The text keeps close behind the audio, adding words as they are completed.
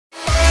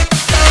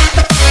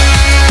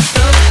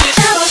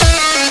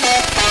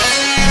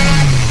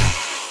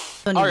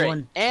only Alright,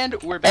 one.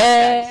 and we're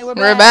back, guys. We're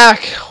back.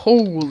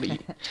 Holy.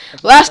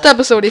 Last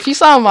episode, if you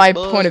saw my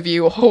point of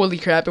view, holy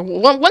crap.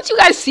 Once you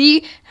guys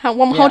see how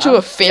much of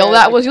a fail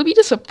that was, you'll be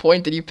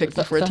disappointed you picked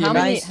me for a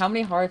teammate. How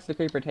many hearts did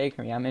Creeper take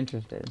from me? I'm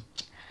interested.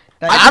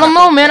 I don't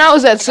know, man. I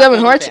was at 7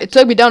 hearts. It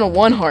took me down to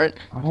 1 heart.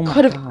 Oh my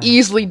Could have God.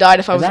 easily died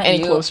if I was Is that any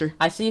you? closer.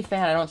 I see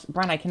Fan.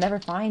 Brian, I can never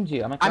find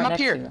you. I'm I'm up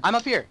here. I'm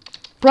up here.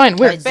 Brian,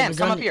 where? Guys, Fan,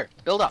 come up here.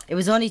 Build up. It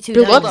was only 2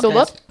 Build up, diamonds, build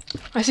guys.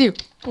 up. I see you.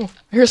 Oh,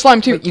 here's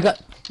slime too. Wait, you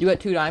got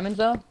 2 diamonds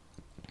though?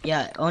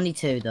 Yeah, only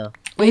 2 though.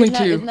 Wait, Only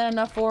isn't 2. Isn't that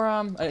enough for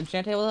an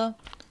enchant table though?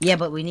 Yeah,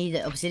 but we need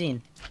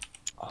obsidian.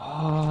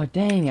 Oh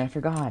dang! I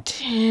forgot.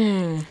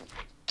 Dang.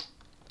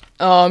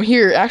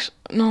 Here, actually,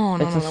 no.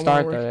 It's a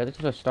start though. This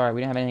is a start.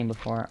 We didn't have anything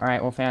before. All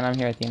right, well, Fan, I'm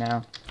here with you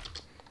now.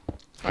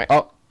 Alright.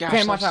 Oh, Gosh,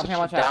 Fan, watch out! Fan,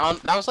 watch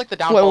out! That was like the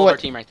downfall of our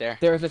team right there.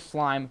 There is a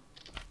slime.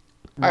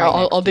 Alright,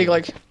 I'll next dig to you.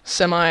 like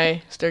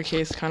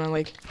semi-staircase, kind of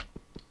like.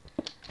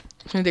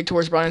 I'm gonna dig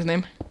towards Brian's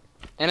name.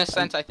 In a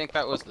sense, I think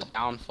that was the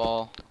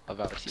downfall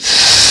of our team.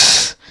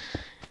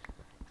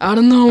 I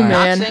don't know, Alright.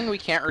 Not man. saying we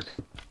can't.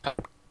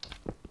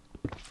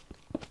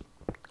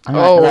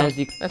 Oh, that is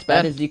the, that's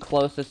bad. That is the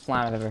closest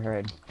slime I've ever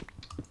heard.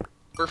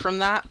 Recover from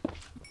that.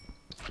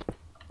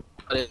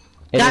 But It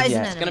That is, is yeah.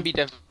 an it's gonna be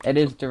It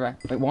is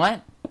direct. Wait,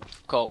 what?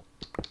 difficult.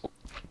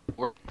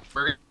 We're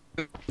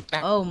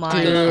Oh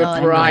my Dude,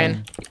 god.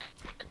 Brian.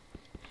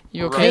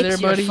 You okay there,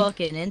 Fix your buddy?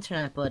 fucking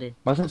internet, buddy.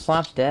 Wasn't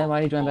Slaps dead? Why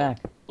did he join back?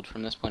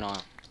 from this point on.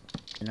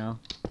 You know,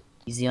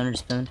 he's the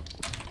underspoon.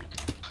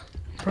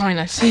 Brian,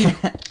 I see you.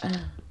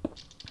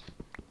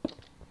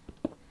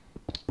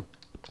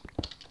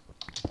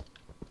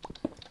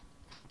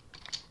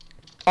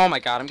 Oh my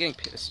god, I'm getting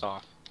pissed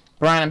off.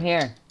 Brian, I'm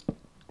here.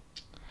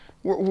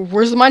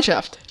 Where's the mine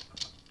shaft?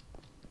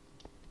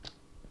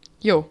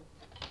 Yo.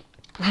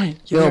 Brian.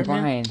 You Yo, there,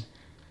 man? Brian.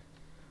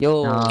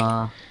 Yo,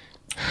 Nah.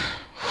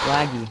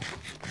 laggy.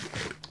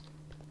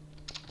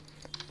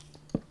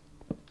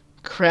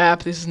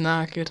 Crap, this is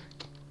not good.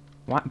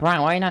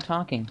 Brian, why are you not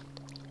talking?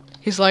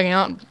 He's lagging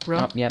out, bro.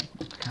 Oh, yep.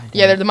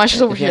 Yeah, the mine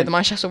shaft's over Is he here. at- The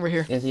mine shaft's over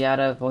here. Is he out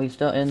of? Well, he's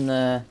still in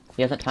the.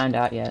 He hasn't timed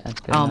out yet. That's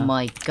good Oh enough.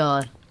 my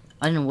god.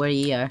 I don't know where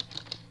you are.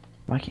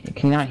 Why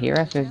can you not hear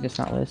us? Or is he just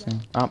not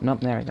listening? Oh,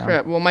 nope. There we go.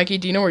 Crap. Well, Mikey,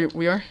 do you know where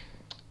we are?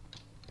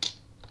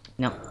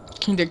 No.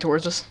 Can you dig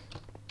towards us?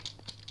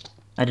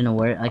 I don't know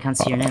where. I can't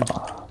see your name.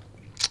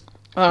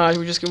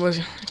 We just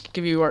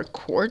give you our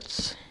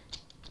quartz.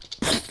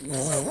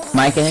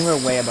 Mike, I think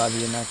we're way above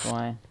you, and that's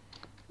why.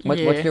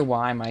 Yeah. What's your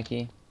Y,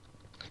 Mikey?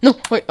 No,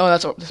 wait. Oh,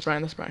 that's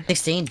Brian. That's Brian.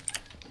 16.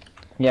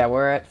 Yeah,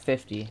 we're at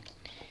 50.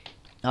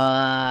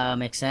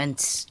 Makes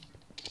sense.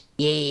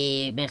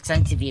 Yeah, makes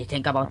sense if you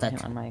think about Hit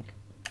it. my mic.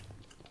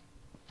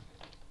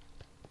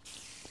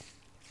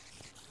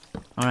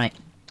 Alright.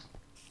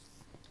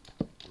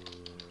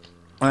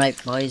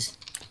 Alright, boys.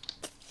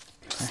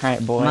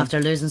 Alright, boy. I'm after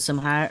losing some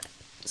heart,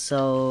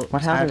 so...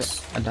 What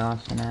hearts. happened to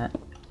Dawson at?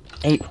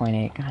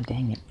 8.8. God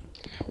dang it.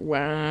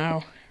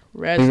 Wow.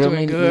 Red's We doing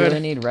really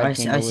good. need Red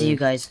King to I see you lose.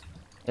 guys.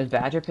 Is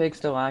Badger Pig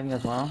still lagging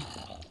as well?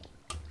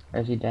 Or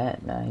is he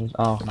dead? No, he's.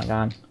 Oh my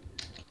god.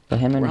 So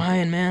him and.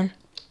 Ryan, man.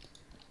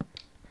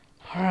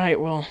 Alright,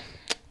 well.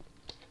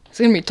 It's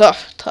gonna be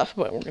tough,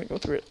 but we're gonna go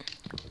through it.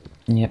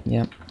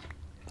 Yep.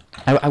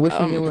 I wish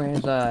we knew where his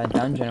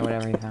dungeon or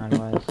whatever he found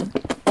was.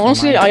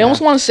 Honestly, I Minecraft.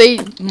 almost want to say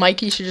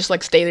Mikey should just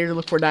like stay there to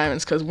look for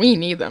diamonds, because we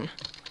need them.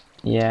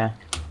 Yeah.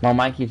 Well,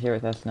 Mikey's here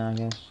with us now, I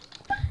guess.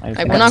 Like,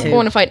 we're not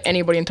going to fight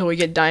anybody until we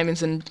get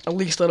diamonds and at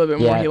least a little bit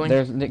more healing.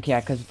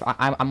 Because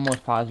I'm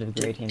almost positive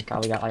Grey Team's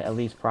probably got like at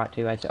least Prot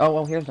 2. I'd say. Oh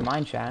well, here's the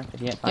mine shaft.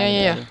 If you didn't find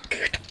it Yeah.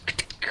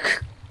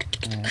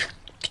 already. Alright.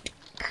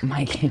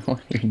 Mikey, what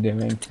are you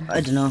doing?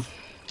 I don't know.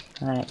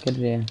 Alright, good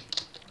view.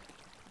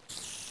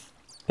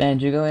 Ben,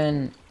 did you go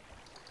in?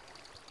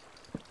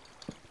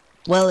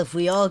 Well, if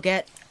we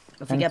get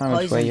Trying to find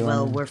which way poisoned, you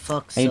well, went. we're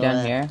fucked. Are you so,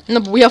 done here? No,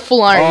 but we have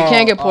full iron. You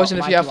can't get Oh, poisoned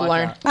if you have Mikey, full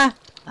watch iron.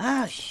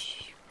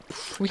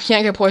 out. We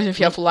can't get poisoned if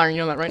you have full iron, you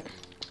know that, right?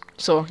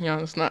 So,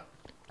 it's not...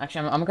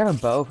 Actually, I'm gonna grab a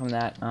bow from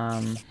that.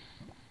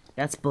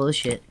 That's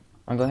bullshit.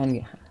 I'll go ahead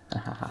and get.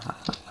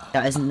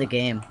 That isn't the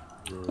game.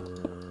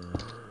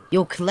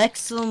 Yo, collect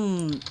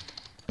some...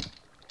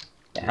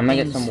 Yeah, I'm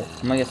gonna get some.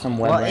 I'm gonna get some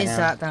web What right is now.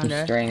 that down Some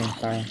there? string.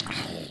 Sorry.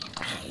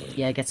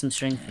 Yeah, get some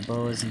string for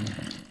bows and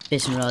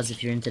fishing rods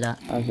if you're into that.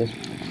 I was just.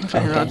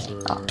 Fishing rods.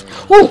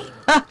 Whoa!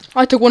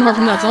 I took 1 heart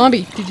from that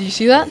zombie. Did you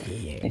see that?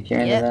 If you're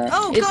into Yeah. that.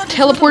 Oh It god!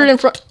 teleported in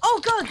front... Oh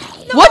god!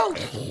 No!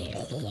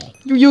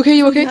 What? You okay?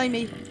 You okay? Behind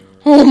me.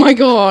 Oh my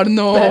god,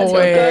 no Let's go,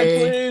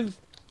 way. please.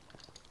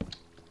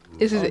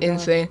 This is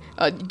insane.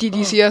 Did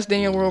you see us,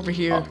 Daniel? We're over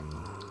here.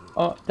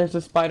 Oh, there's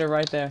a spider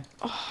right there.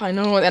 Oh, I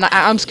know, and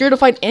I'm scared to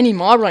fight any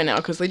mob right now,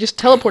 because they just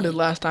teleported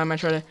last time I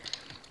tried to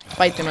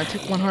fight them. I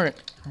took 1 heart.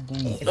 God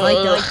dang it. If I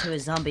die to a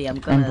zombie, I'm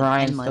And gonna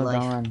Brian's end my still life.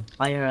 gone.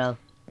 IRL.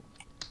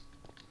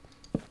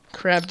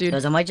 Crap, dude.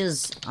 Because I might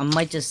just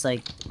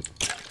like...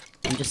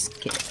 I'm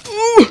just...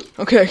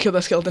 Okay, I killed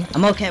that skeleton.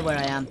 I'm okay where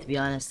I am, to be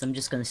honest. I'm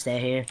just gonna stay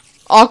here.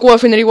 Aqua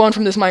Affinity 1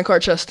 from this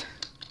minecart chest.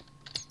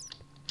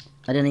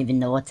 I don't even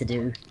know what to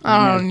do.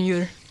 I don't know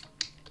neither.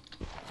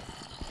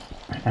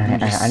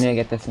 Alright, I need to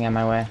get this thing out of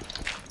my way.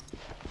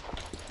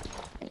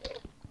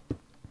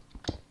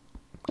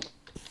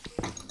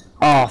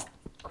 Oh,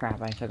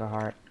 crap, I took a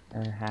heart.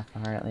 Or half a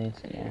heart at least,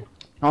 yeah.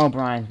 Oh,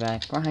 Brian's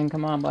back. Brian,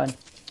 come on, bud.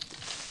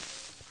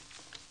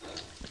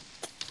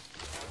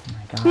 Oh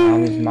my god, all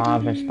these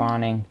mobs are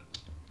spawning.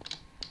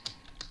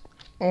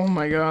 Oh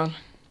my god.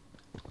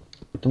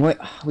 We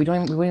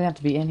wouldn't even have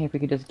to be in here if we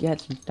could just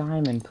get some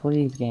diamond,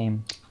 please,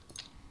 game.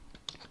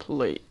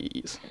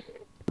 Please.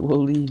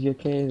 We'll leave your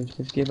caves,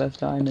 just give us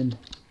diamond.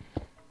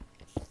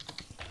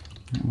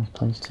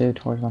 Place two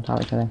towards on top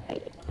of each other.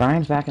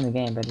 Brian's back in the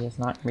game, but he has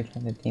not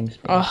returned the team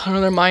space. Oh,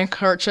 another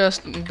minecart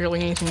chest. Barely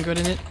anything good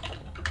in it.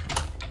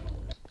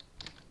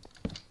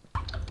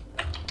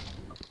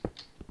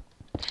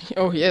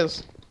 Oh, he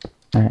is.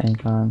 Alright, and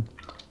gone.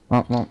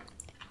 Well.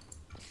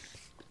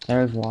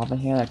 There's lava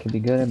here that could be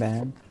good or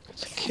bad.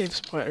 It's a cave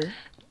spider.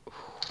 I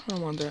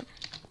don't want that.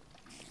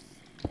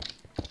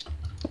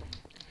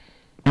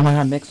 Oh my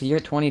god, Mixer, you're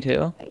at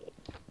 22?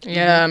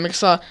 Yeah,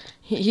 Mixa.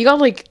 He got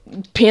like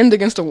pinned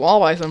against a wall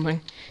by something.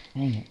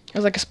 Dang it. It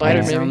was like a spider,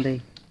 Yeah. maybe.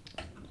 Zombie.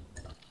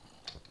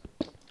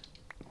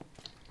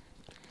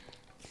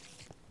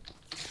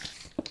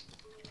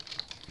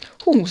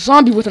 Ooh,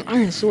 zombie with an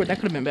iron sword. That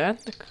could have been bad.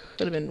 That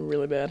could have been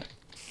really bad.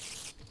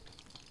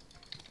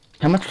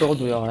 How much gold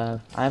do we all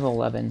have? I have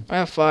 11. I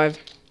have 5.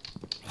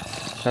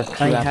 So that's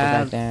 2 I apples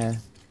have- right there.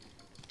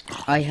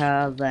 I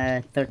have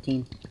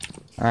 13.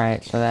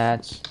 Alright, so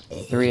that's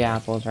 3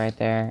 apples right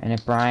there. And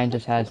if Brian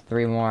just has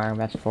 3 more,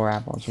 that's 4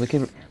 apples. We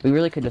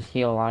really could just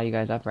heal a lot of you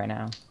guys up right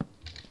now.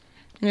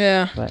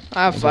 Yeah, But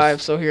I have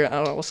 5. So here, I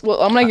don't know.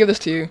 Well, I'm gonna give this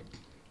to you.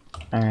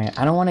 Alright,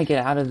 I don't want to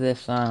get out of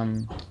this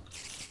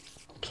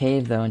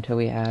cave though until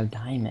we have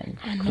diamond.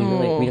 I We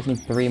know. just need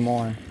 3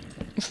 more.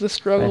 It's the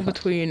struggle Right.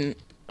 between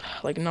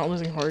like not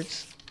losing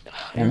hearts.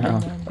 I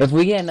know. If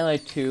we get another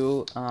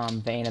 2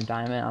 vein of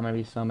diamond, I'm gonna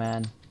be so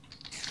mad.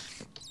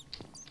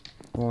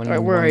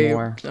 Alright, where are you?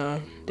 I'm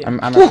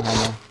right behind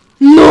No!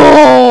 you.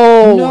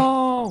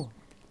 No!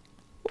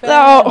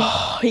 No!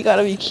 Oh, you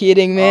gotta be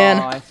kidding, man.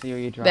 Oh, I see where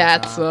you dropped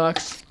That off.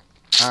 sucks.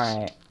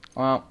 Alright,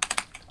 well,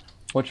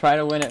 we'll try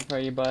to win it for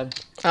you, bud.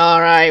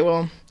 Alright,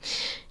 well,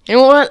 you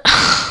know what?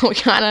 We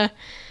kinda,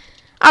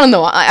 I don't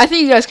know. I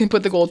think you guys can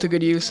put the gold to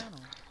good use.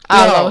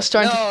 I don't know. I was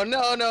starting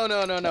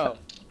to. No.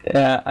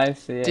 Yeah, I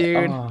see it.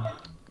 Dude. Oh.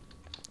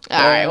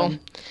 Alright, well.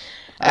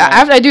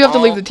 I do have to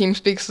leave the team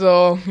speak,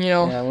 so, you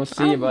know. Yeah, we'll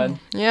see you, bud.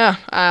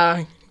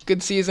 Yeah,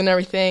 good season,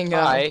 everything.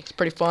 Bye. It's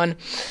pretty fun.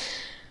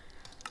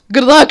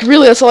 Good luck,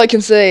 really, that's all I can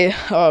say.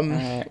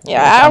 Alright,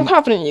 Yeah, I'm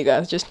confident in you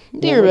guys. Just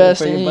do your rooting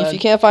best, for you, and if bud. you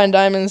can't find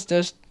diamonds,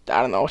 just,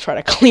 I don't know, try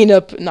to clean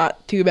up.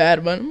 Not too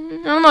bad, but, I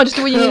don't know, just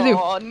do what you need to do.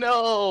 Oh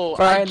no!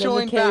 Brian, I there's a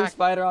joined cave back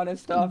spider on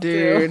his stuff,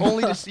 Dude. too.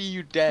 only to see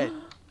you dead.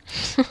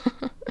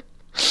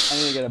 I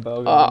need to get a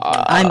bow.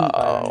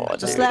 I'm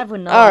just level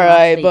 9.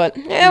 Alright, actually. but,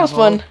 yeah, it was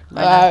fun.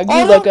 Right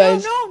Good luck,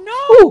 guys.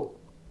 No!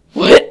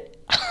 What?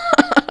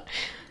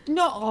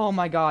 No! Oh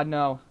my god,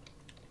 no.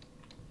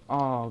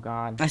 Oh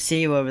god. I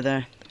see you over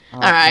there. Oh,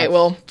 Alright, that's-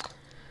 well,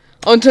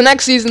 on to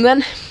next season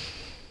then.